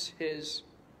sense His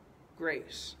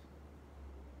grace.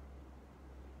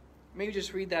 Maybe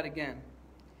just read that again.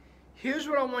 Here's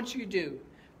what I want you to do.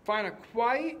 Find a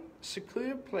quiet,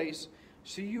 secluded place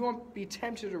so you won't be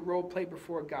tempted to role play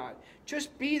before God.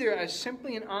 Just be there as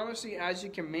simply and honestly as you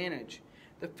can manage.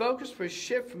 The focus will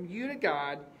shift from you to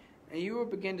God, and you will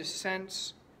begin to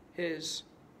sense His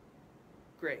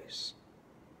grace.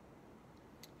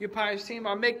 You're probably saying,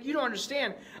 you don't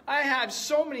understand. I have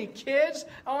so many kids.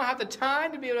 I don't have the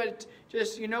time to be able to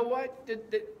just, you know what?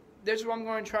 This is what I'm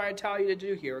going to try to tell you to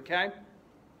do here, okay?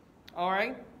 All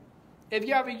right? If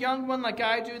you have a young one like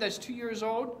I do that's 2 years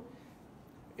old,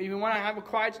 if you want to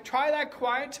have try that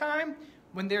quiet time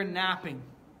when they're napping.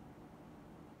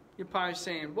 You're probably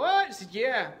saying, what? I said,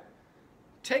 yeah.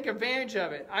 Take advantage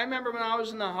of it. I remember when I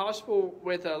was in the hospital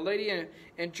with a lady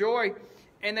and Joy,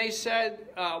 and they said,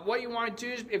 what you want to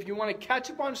do is, if you want to catch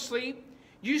up on sleep,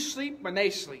 you sleep when they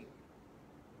sleep.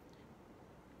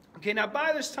 Okay, now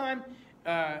by this time,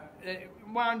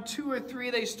 around 2 or 3,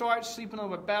 they start sleeping a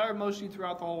little bit better, mostly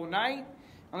throughout the whole night.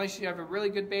 Unless you have a really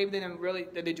good baby,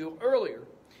 they do it earlier.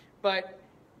 But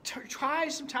try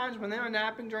sometimes when they're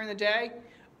napping during the day,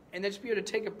 and then just be able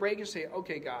to take a break and say,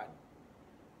 okay, God,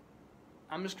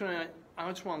 I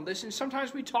just want to listen.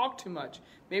 Sometimes we talk too much.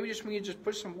 Maybe just when you just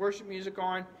put some worship music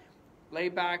on, lay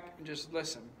back and just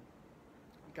listen.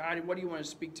 God, what do you want to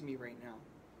speak to me right now?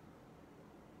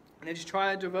 And then just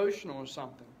try a devotional or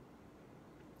something.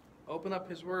 Open up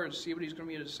His Word and see what He's going to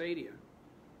be able to say to you.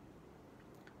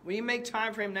 When you make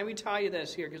time for Him, let me tell you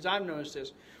this here, because I've noticed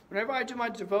this. Whenever I do my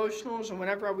devotionals and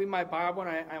whenever I read my Bible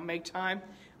and I make time,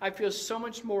 I feel so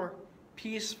much more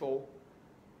peaceful.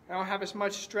 I don't have as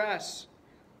much stress.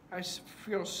 I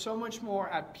feel so much more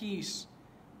at peace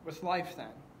with life then.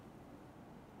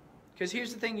 Because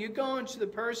here's the thing. You go into the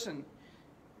person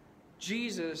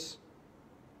Jesus,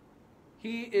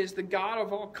 he is the God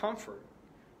of all comfort.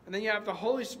 And then you have the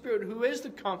Holy Spirit, who is the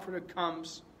comforter,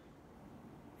 comes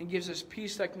and gives us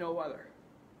peace like no other.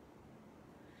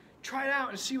 Try it out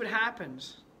and see what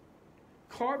happens.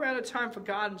 Carve out a time for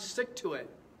God and stick to it,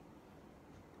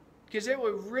 because it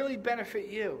will really benefit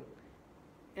you.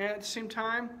 And at the same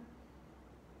time,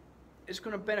 it's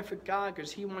going to benefit God,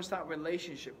 because he wants that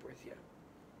relationship with you.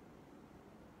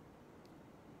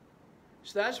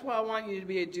 So that's what I want you to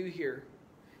be able to do here.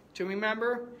 To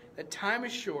remember that time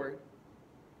is short,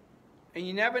 and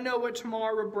you never know what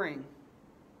tomorrow will bring.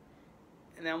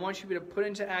 And I want you to put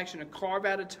into action to carve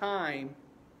out a time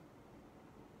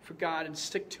for God and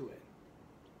stick to it.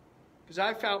 Because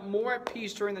I felt more at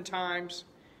peace during the times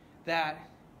that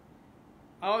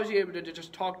I was able to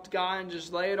just talk to God and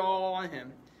just lay it all on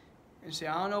him. And say,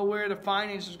 I don't know where the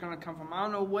finances are going to come from. I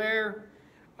don't know where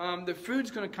the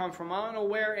food's going to come from. I don't know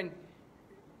where. And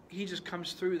he just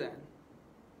comes through then.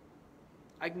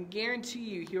 I can guarantee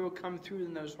you he will come through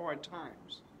in those hard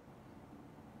times.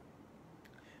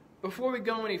 Before we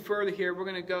go any further here, we're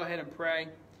going to go ahead and pray.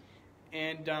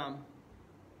 And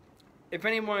if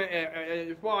anyone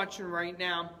is watching right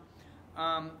now,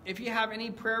 if you have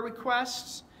any prayer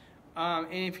requests, and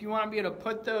if you want to be able to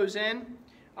put those in,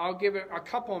 I'll give it a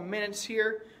couple of minutes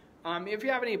here. If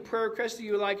you have any prayer requests that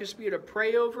you would like us to be able to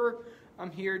pray over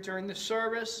here during the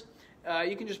service,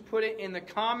 you can just put it in the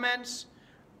comments,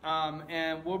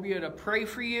 and we'll be able to pray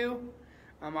for you.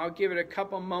 I'll give it a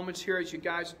couple of moments here as you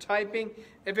guys are typing.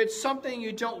 If it's something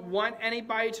you don't want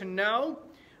anybody to know,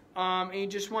 and you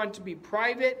just want it to be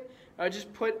private,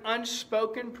 just put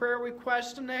unspoken prayer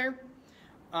requests in there,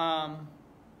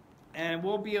 and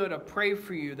we'll be able to pray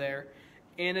for you there.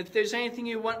 And if there's anything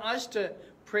you want us to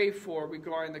pray for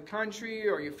regarding the country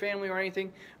or your family or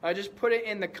anything, just put it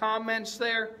in the comments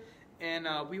there, and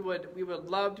we would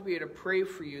love to be able to pray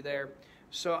for you there.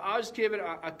 So I'll just give it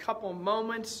a couple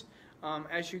moments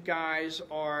as you guys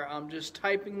are just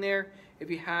typing there, if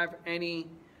you have any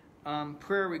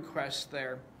prayer requests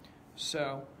there.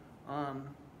 So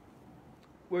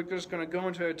we're just going to go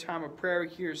into a time of prayer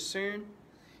here soon.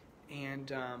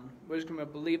 And we're just going to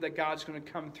believe that God's going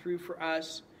to come through for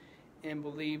us, and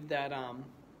believe that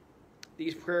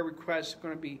these prayer requests are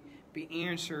going to be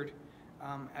answered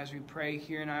as we pray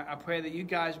here. And I pray that you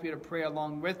guys be able to pray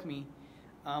along with me,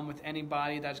 with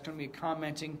anybody that's going to be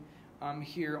commenting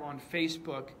here on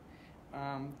Facebook,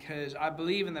 because I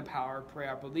believe in the power of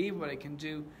prayer. I believe what it can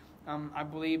do. I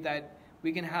believe that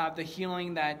we can have the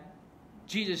healing that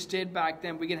Jesus did back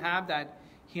then. We can have that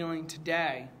healing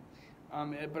today.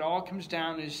 But all it comes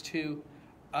down is to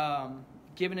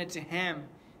giving it to him,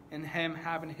 and him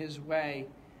having his way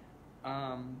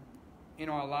in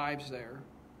our lives there.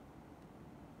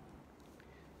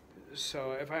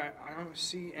 So if I don't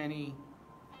see any...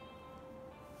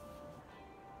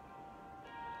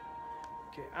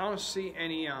 Okay, I don't see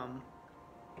any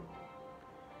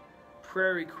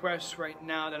prayer requests right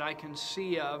now that I can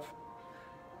see of.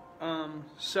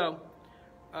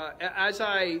 As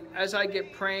I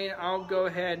get praying, I'll go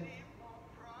ahead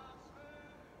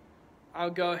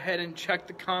and check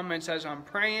the comments as I'm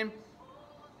praying,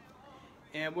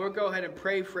 and we'll go ahead and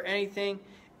pray for anything.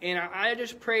 And I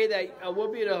just pray that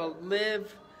we'll be able to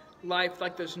live life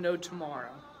like there's no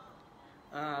tomorrow,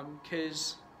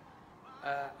 because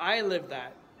I live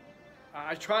that.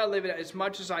 I try to live it as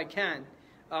much as I can.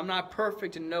 I'm not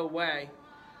perfect in no way.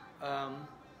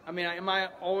 I mean, am I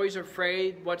always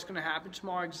afraid what's going to happen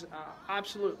tomorrow?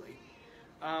 Absolutely.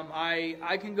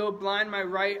 I can go blind my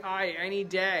right eye any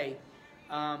day.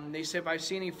 They say if I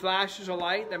see any flashes of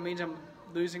light, that means I'm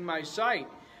losing my sight.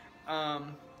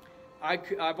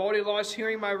 I've already lost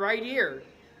hearing my right ear.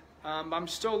 I'm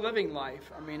still living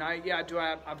life. I mean, I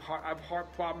have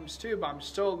heart problems too, but I'm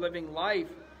still living life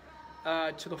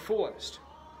to the fullest.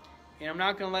 And I'm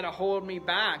not going to let it hold me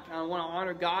back. I want to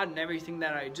honor God in everything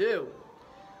that I do.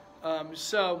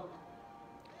 So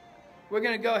we're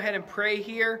going to go ahead and pray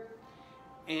here,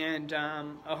 and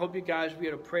I hope you guys will be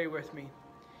able to pray with me.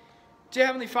 Dear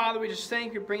Heavenly Father, we just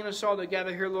thank you for bringing us all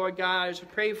together here, Lord God. I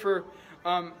just pray for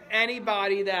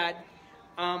anybody that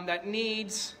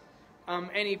needs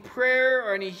any prayer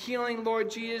or any healing, Lord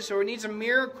Jesus, or needs a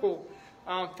miracle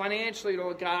financially,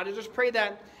 Lord God. I just pray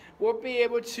that we'll be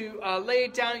able to lay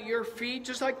it down at your feet,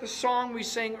 just like the song we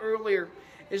sang earlier,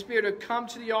 is be able to come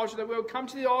to the altar, that we'll come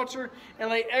to the altar and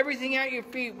lay everything at your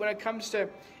feet when it comes to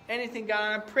anything,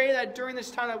 God. And I pray that during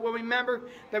this time that we'll remember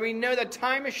that we know that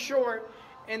time is short,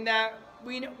 and that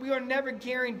we are never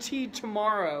guaranteed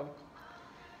tomorrow.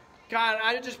 God,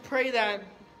 I just pray that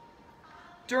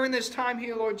during this time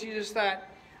here, Lord Jesus, that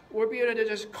we'll be able to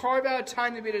just carve out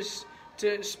time to be able to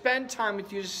to spend time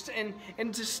with you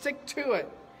and to stick to it.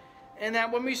 And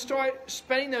that when we start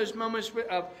spending those moments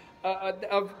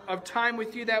of time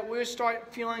with you, that we'll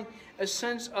start feeling a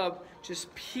sense of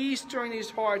just peace during these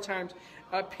hard times.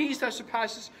 Peace that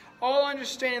surpasses all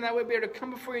understanding, that we'll be able to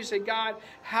come before you and say, God,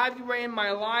 have your way in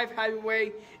my life, have your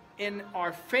way in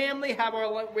our family, have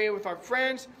our way with our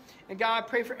friends. And God, I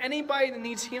pray for anybody that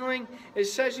needs healing. It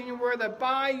says in your word that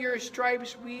by your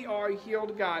stripes we are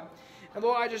healed, God. And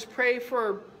Lord, I just pray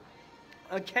for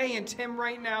Kay and Tim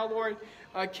right now, Lord.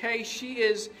 Kay, she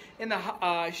is in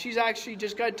the, she's actually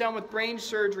just got done with brain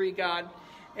surgery, God.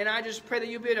 And I just pray that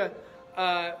you'll be able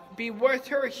to be with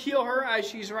her, heal her as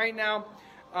she's right now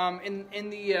in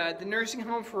the nursing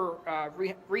home for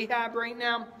rehab right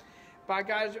now. But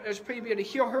God, I just pray you be able to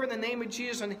heal her in the name of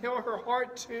Jesus and heal her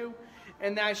heart too.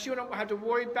 And that she wouldn't have to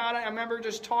worry about it. I remember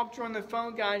just talked to her on the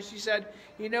phone, God, and she said,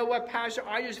 you know what, Pastor,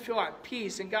 I just feel at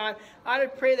peace. And God, I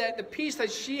pray that the peace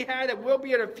that she had, that we'll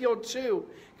be able to feel too.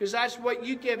 Because that's what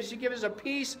you give us. You give us a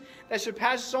peace that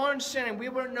surpasses all understanding. We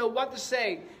wouldn't know what to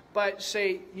say, but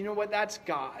say, you know what, that's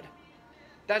God.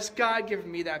 That's God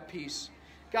giving me that peace.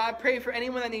 God, I pray for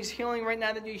anyone that needs healing right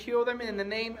now, that you heal them in the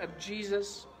name of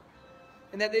Jesus.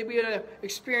 And that they be able to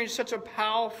experience such a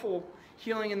powerful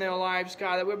healing in their lives,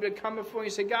 God, that we'll be able to come before you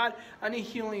and say, God, I need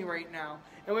healing right now.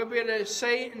 And we'll be able to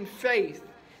say it in faith,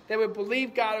 that we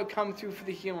believe God will come through for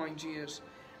the healing, Jesus.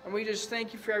 And we just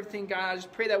thank you for everything, God. I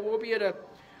just pray that we'll be able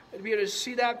to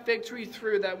see that victory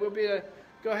through, that we'll be able to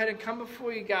go ahead and come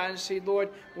before you, God, and say, Lord,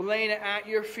 we're laying it at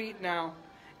your feet now.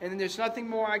 And there's nothing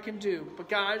more I can do. But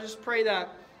God, I just pray that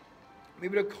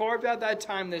we'll be able to carve out that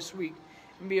time this week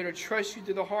and be able to trust you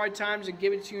through the hard times and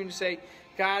give it to you and say,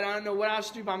 God, I don't know what else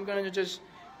to do, but I'm going to just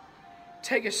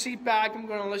take a seat back. I'm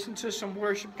going to listen to some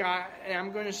worship, God, and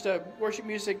I'm going to worship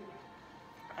music.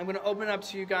 I'm going to open it up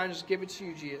to you, God, and just give it to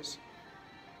you, Jesus.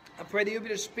 I pray that you'll be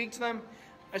able to speak to them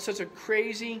in such a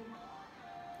crazy,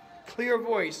 clear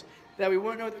voice that we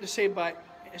wouldn't know what to say, but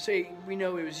say, we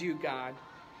know it was you, God.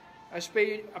 I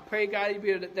pray, God,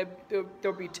 that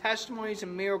there'll be testimonies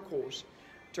and miracles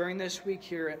during this week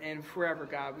here and forever,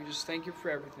 God. We just thank you for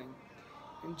everything.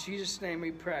 In Jesus' name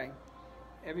we pray.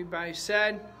 Everybody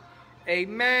said,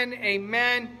 amen,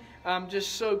 amen. I'm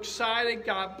just so excited.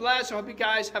 God bless. I hope you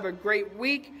guys have a great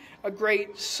week, a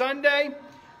great Sunday.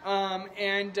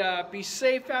 And be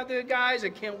safe out there, guys. I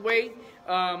can't wait.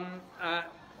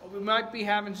 We might be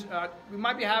having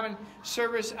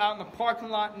service out in the parking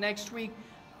lot next week.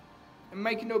 I'm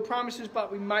making no promises,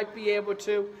 but we might be able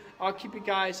to. I'll keep you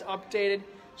guys updated.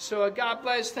 So God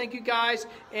bless. Thank you, guys.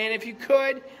 And if you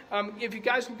could, if you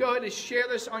guys can go ahead and share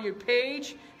this on your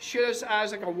page, share this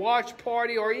as like a watch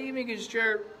party, or even you can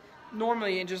share it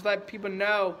normally and just let people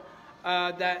know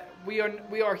that we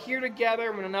are here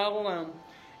together. We're not alone.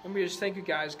 And we just thank you,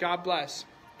 guys. God bless.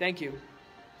 Thank you.